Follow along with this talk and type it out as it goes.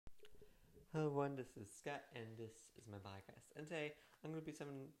Hello everyone, this is Scott and this is my podcast. And today I'm going to be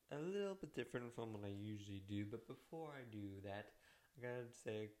something a little bit different from what I usually do. But before I do that, I gotta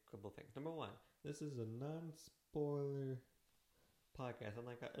say a couple of things. Number one, this is a non-spoiler podcast.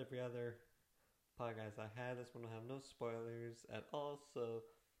 Unlike every other podcast I had, this one will have no spoilers at all. So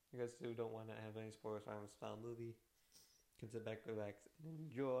you guys who don't want to have any spoilers for this style movie can sit back, relax, and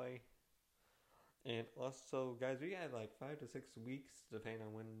enjoy. And also, guys, we have like 5 to 6 weeks, depending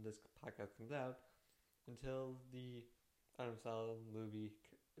on when this podcast comes out, until the Adam Sandler movie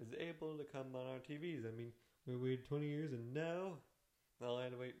is able to come on our TVs. I mean, we waited 20 years and now I'll have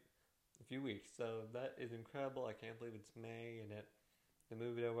to wait a few weeks. So that is incredible. I can't believe it's May and that the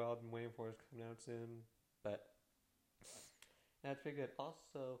movie that we've all been waiting for is coming out soon. But I figured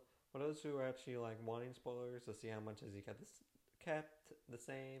also, for those who are actually like wanting spoilers to see how much has he kept the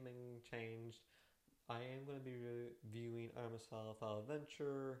same and changed, I am going to be reviewing Armstrong Fall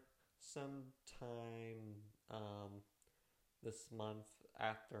Adventure sometime this month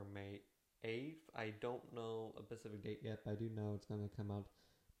after May 8th. I don't know a specific date yet, but I do know it's going to come out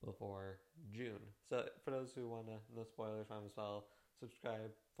before June. So for those who want to know spoilers from Armstrong,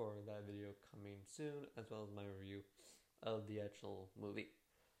 subscribe for that video coming soon, as well as my review of the actual movie.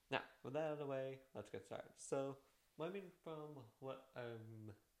 Now, with that out of the way, let's get started. So, from what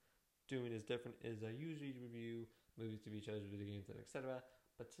I'm doing is different is I usually review movies, TV shows, video games, and etc.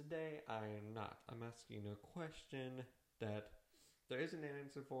 But today I am not. I'm asking a question that there isn't an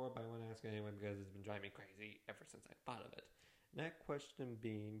answer for, but I want to ask it anyway because it's been driving me crazy ever since I thought of it. And that question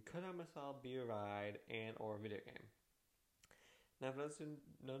being, could Armstrong be a ride and or a video game? Now, for those who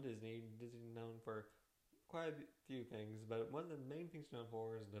know Disney is known for quite a few things, but one of the main things known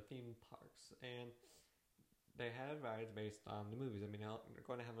for is the theme parks. And they have rides based on the movies. I mean, they're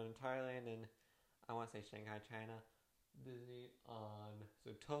going to have one in Thailand and I want to say Shanghai, China. Disney on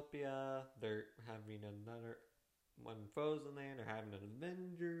Zootopia. They're having another one Frozen Land. They're having an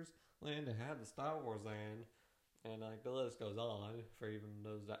Avengers Land. They have the Star Wars Land. And like the list goes on for even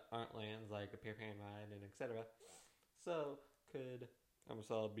those that aren't lands, like a Peter Pan ride and etc. So could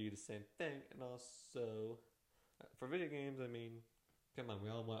Amazon be the same thing? And also for video games, I mean, come on, we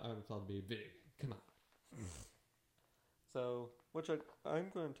all want Amazon to be a video game. Come on. So, I'm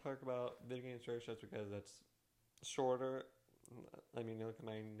going to talk about video games first just because that's shorter. I mean, look at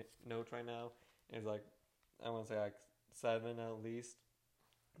my notes right now. It's like, I want to say like 7 at least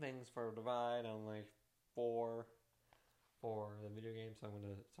things for the ride and like 4 for the video game. So I'm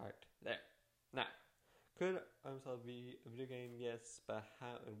going to start there. Now, could Armstrong be a video game? Yes, but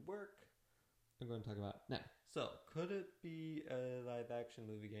how it would work, I'm going to talk about now. So, could it be a live action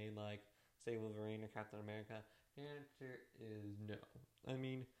movie game like, say, Wolverine or Captain America? The answer is no. I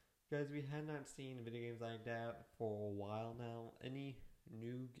mean, guys, we had not seen video games like that for a while now. Any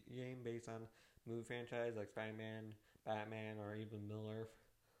new game based on movie franchise like Spider-Man, Batman, or even Miller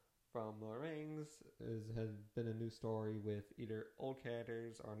from Lord of the Rings has been a new story with either old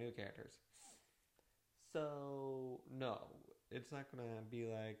characters or new characters. So, no, it's not going to be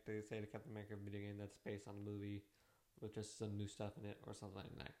like they say the Captain America video game that's based on a movie with just some new stuff in it or something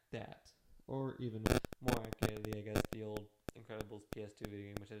like that. Or even more accurately, I guess, the old Incredibles PS2 video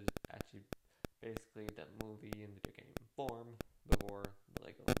game, which is actually basically the movie in video game form before the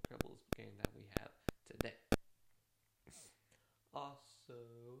Lego Incredibles game that we have today. Also,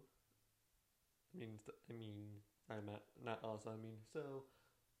 so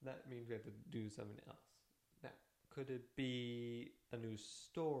that means we have to do something else. Now, could it be a new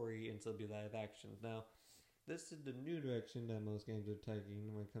story and still be live action? Now, this is the new direction that most games are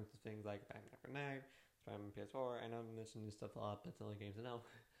taking when it comes to things like Batman Arkham Knight, Spider-Man PS4. I know I'm mentioning this stuff a lot, but it's the only games I know.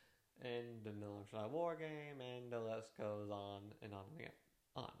 And the Miller Shroud War game, and the list goes on and on and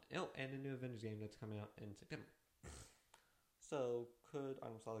on. Oh, and the new Avengers game that's coming out in September. So, could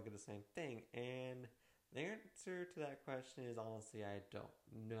Armstrong get the same thing? And the answer to that question is honestly, I don't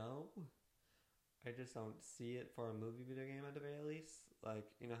know. I just don't see it for a movie video game at the very least. Like,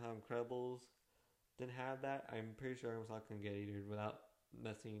 you know how Incredibles didn't have that? I'm pretty sure Armstrong can get either without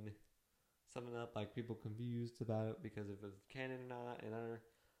messing something up, like people confused about it because if it's canon or not, and other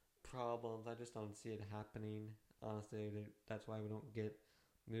problems. I just don't see it happening. Honestly, that's why we don't get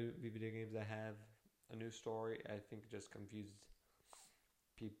movie video games that have a new story. I think it just confuses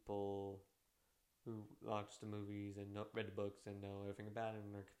people who watch the movies and read the books and know everything about it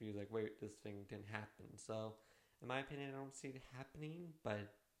and are confused, like, wait, this thing didn't happen. So, in my opinion, I don't see it happening, but it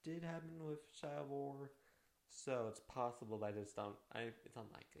did happen with Shadow War, so it's possible, but I just don't, it's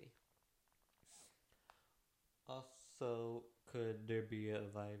unlikely. Also, could there be a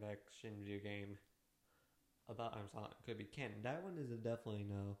live action video game about Armstrong? Could be canon. That one is a definitely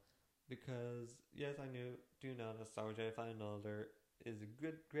no. because yes, I do know that Star Wars Jedi Fallen Order is a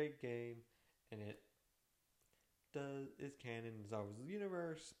great game, and it is canon in Star Wars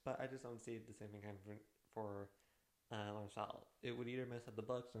universe, but I just don't see the same thing for Marshall. It would either mess up the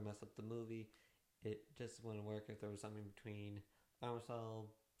books or mess up the movie. It just wouldn't work if there was something between Marshall,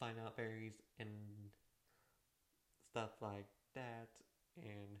 Find Out Fairies, and stuff like that,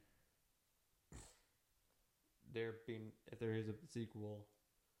 and if there is a sequel,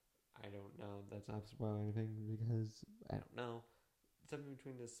 I don't know. That's not spoil anything because I don't know. Something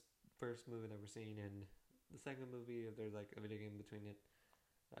between this first movie that we're seeing and the second movie, if there's like a video game between it,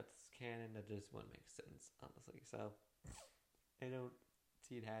 that's canon. That just wouldn't make sense, honestly. So I don't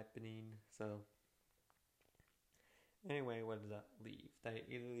see it happening. So anyway, what does that leave? That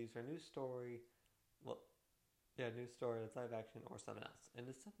either leaves for a new story. Well, yeah, new story that's live action or something else. And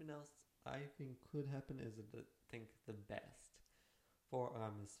the something else I think could happen is I think the best for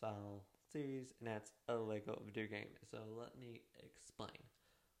this style series, and that's a Lego video game. So let me explain.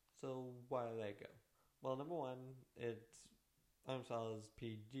 So why Lego? Well, number one, it's style is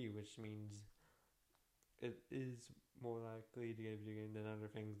PG, which means it is more likely to get a video game than other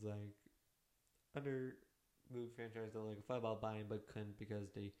things like other movie franchises that Lego thought about buying but couldn't because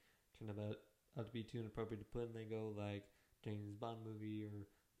they turned out to be too inappropriate to put in Lego, like James Bond movie or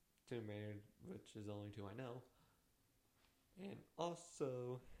Tomb Raider, which is the only two I know. And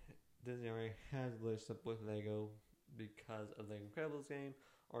also, Disney already has a relationship with Lego because of the Incredibles game.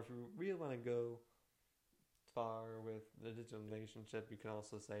 Or if you really want to go far with the digital relationship, you can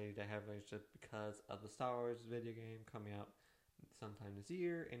also say they have a relationship because of the Star Wars video game coming out sometime this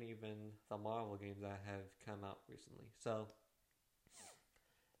year, and even the Marvel games that have come out recently. So,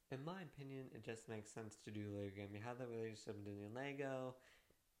 in my opinion, it just makes sense to do a Lego game. You have that relationship with Disney and Lego.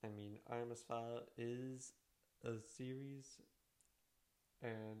 I mean, Artemis Fowl is a series,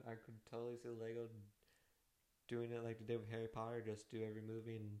 and I could totally see Lego doing it like they did with Harry Potter, just do every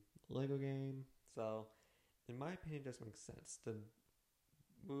movie in Lego game. So, in my opinion, it just makes sense. The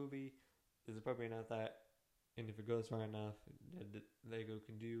movie is appropriate enough that, and if it goes far enough, Lego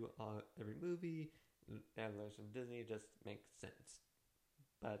can do every movie. And from Disney, just makes sense.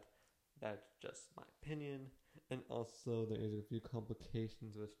 But that's just my opinion. And also, there is a few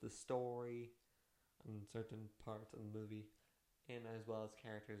complications with the story on certain parts of the movie, and as well as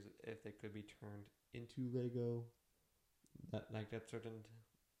characters if they could be turned into Lego. That certain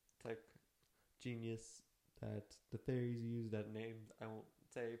tech genius that the fairies use. That name I won't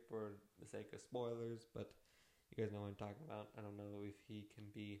say for the sake of spoilers, but you guys know what I'm talking about. I don't know if he can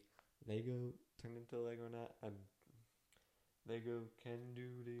be Lego turned into a Lego or not. Lego can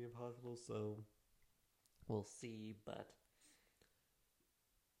do the impossible, so we'll see. But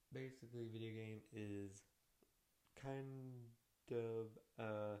basically, video game is kind of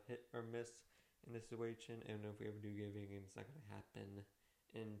a hit or miss in this situation. And if we ever do get a video game, it's not going to happen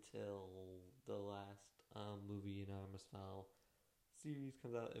until the last movie in Artemis Fowl series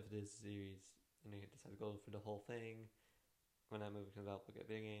comes out, if it is a series, and they decide to go for the whole thing. When that movie comes out, we'll get a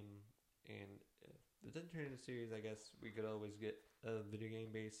video game. And if it doesn't turn into a series, I guess we could always get a video game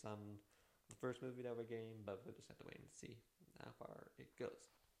based on the first movie that we game, but we'll just have to wait and see how far it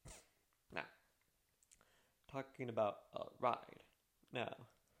goes. Now, talking about a ride. Now,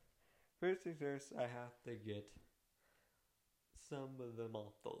 first things first, I have to get some of them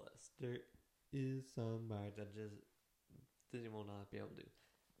off the list. There is some rides that just Disney will not be able to do.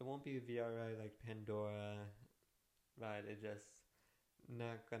 It won't be a VR ride like Pandora ride. It's just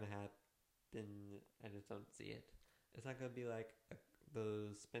not gonna happen. I just don't see it. It's not gonna be like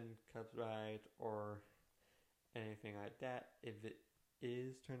the Spin Cups ride or anything like that. If it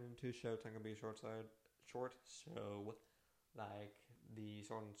is turned into a show, it's not gonna be a short show like the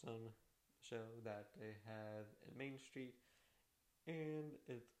Sword and Stone show that they have in Main Street. And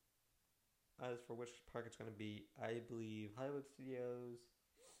as for which park it's going to be, I believe Hollywood Studios,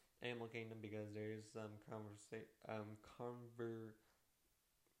 Animal Kingdom, because there's some I'm going to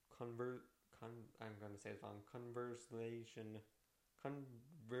say it wrong, conversation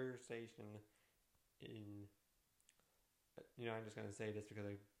in, I'm just going to say this because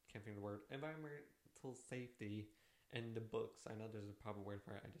I can't think of the word, environmental safety in the books. I know there's a proper word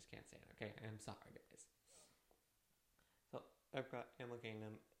for it, I just can't say it, okay? I'm sorry, guys. So, I've got Animal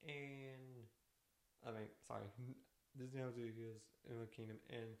Kingdom and Disney Studios, Animal Kingdom,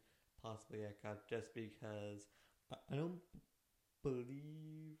 and possibly Epcot, just because I don't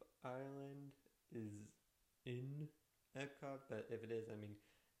believe Ireland is in Epcot, but if it is,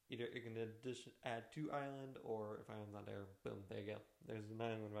 either it can add to Ireland, or if Ireland's not there, boom, there you go. There's an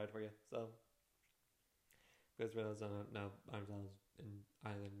island ride for you. So, because for those don't know, Ireland's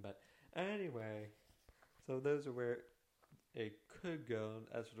island. But anyway, so those are where it could go.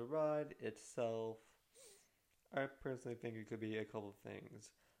 As for the ride itself, I personally think it could be a couple of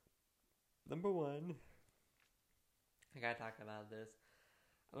things. Number one, I gotta talk about this.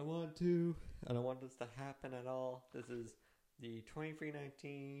 I don't want this to happen at all. This is the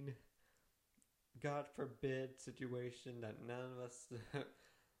 2319, God forbid, situation that none of us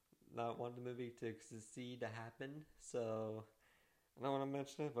not want the movie to succeed to happen. So I don't want to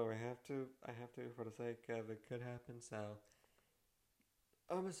mention it, but I have to for the sake of it could happen. So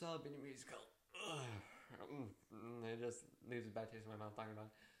I'm saw being a musical. It just leaves a bad taste in my mouth talking about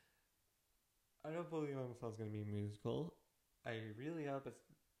it. I don't believe Amazon's going to be a musical. I really hope it's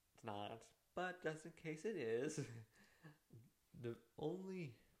not. But just in case it is, the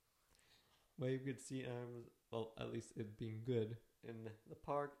only way you could see well, at least it being good in the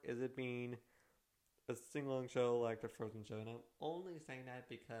park is it being a sing-along show like the Frozen show. And I'm only saying that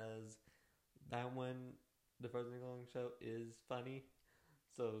because that one, the Frozen sing-along show, is funny.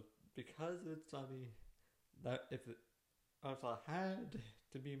 So because it's funny, that if it also had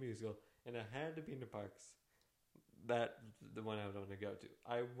to be a musical and it had to be in the parks, that's the one I would want to go to.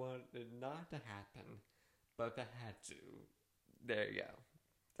 I want it not to happen, but if it had to, there you go.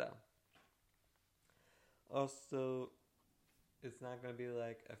 So, also, it's not going to be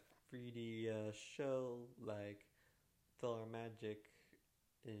like a 3D show like PhilharMagic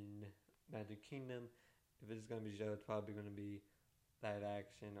in Magic Kingdom. If it's going to be a show, it's probably going to be live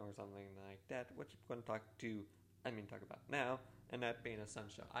action or something like that, which I'm going to talk about now, and that being a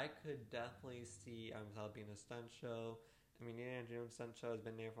stunt show. I could definitely see Amazon being a stunt show. I mean, Indiana Jones stunt show has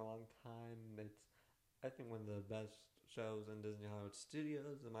been there for a long time. It's, I think, one of the best shows in Disney Hollywood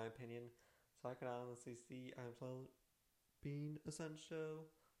Studios, in my opinion. So I could honestly see Amazon being a stunt show,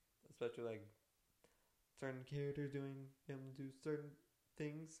 especially like certain characters doing certain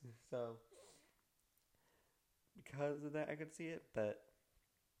things. So because of that, I could see it, but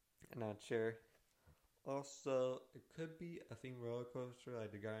I'm not sure. Also, it could be a themed roller coaster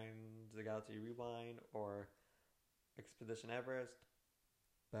like the Guardians of the Galaxy Rewind or Expedition Everest,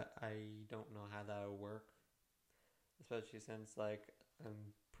 but I don't know how that will work. Especially since, like,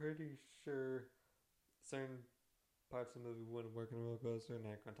 I'm pretty sure certain parts of the movie wouldn't work in a roller coaster, and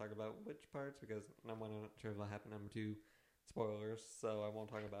I'm not going to talk about which parts because I'm not sure what will happen. Number 2, spoilers, so I won't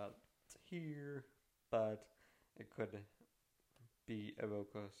talk about it here, but it could be a roller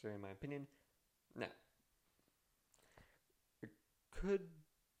coaster in my opinion. Now, could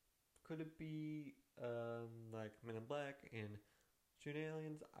it be like Men in Black and shooting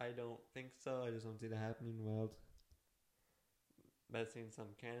aliens? I don't think so. I just don't see that happening without messing some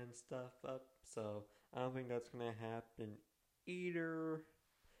canon stuff up. So I don't think that's gonna happen either.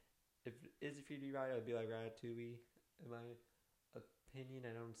 If it is a 3D ride, it would be like Ratatouille, in my opinion.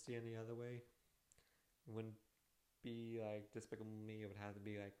 I don't see any other way. It wouldn't be like Despicable Me. It would have to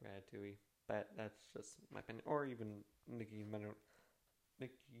be like Ratatouille. But that's just my opinion. Or even Mickey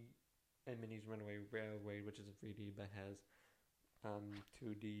and Minnie's Runaway Railway, which is a 3D but has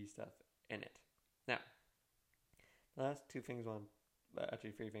 2D stuff in it. Now, the last 3 things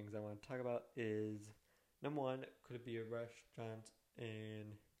I want to talk about is, number 1, could it be a restaurant?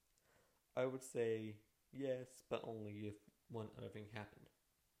 And I would say yes, but only if one other thing happened.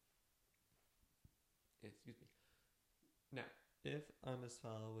 Excuse me. Now, if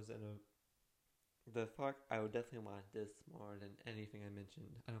Amistad was in the park, I would definitely want this more than anything I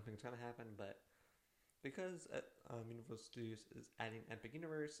mentioned. I don't think it's gonna happen, but because Universal Studios is adding Epic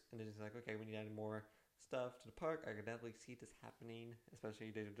Universe, and it's like, okay, we need to add more stuff to the park, I could definitely see this happening, especially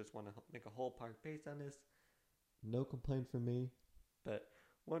if they just want to make a whole park based on this. No complaint from me. But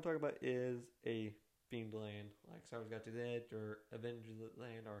what I'm talking about is a themed land, like Star Wars Galaxy's Edge, or Avengers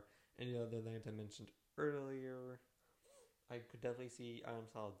Land, or any other lands I mentioned earlier. I could definitely see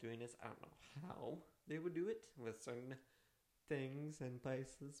Solid doing this. I don't know how they would do it with certain things and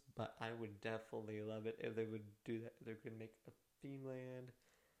places, but I would definitely love it if they would do that. If they could make a theme land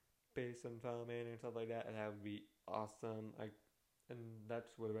based on Final Man and stuff like that, and that would be awesome. And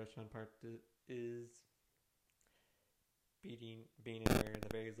that's where the restaurant part is. Being in where the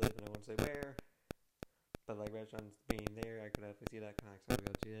fairies live, and I won't say where, but like restaurants being there, I could definitely see that. Kind of like Star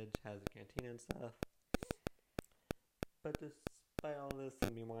Wars Edge has a cantina and stuff. But despite all this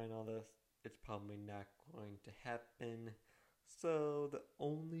and me wanting all this, it's probably not going to happen. So the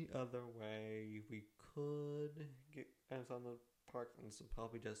only other way we could get on the parks, and this would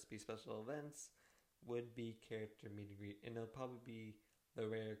probably just be special events, would be character meet and greet. And it'll probably be the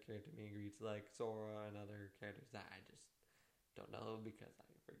rare character meet and greets like Sora and other characters that I just don't know because I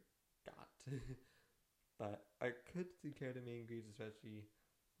forgot. But I could see character meet and greets, especially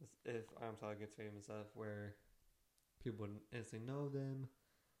if Armstrong gets famous enough where people wouldn't instantly know them.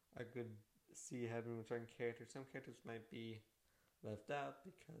 I could see having certain characters. Some characters might be left out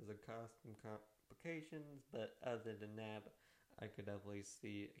because of costume complications, but other than that, I could definitely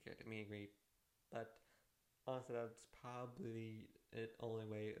see a character meet and greet. But honestly, that's probably the only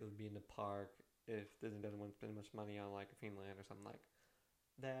way it would be in the park if Disney doesn't want to spend much money on like a Dreamland or something like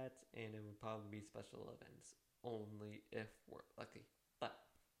that, and it would probably be special events only if we're lucky. But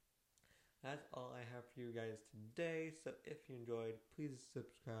that's all I have for you guys today. So if you enjoyed, please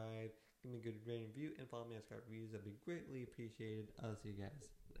subscribe, give me a good rating review, and follow me on Skype Reviews. That'd be greatly appreciated. I'll see you guys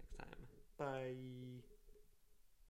next time. Bye.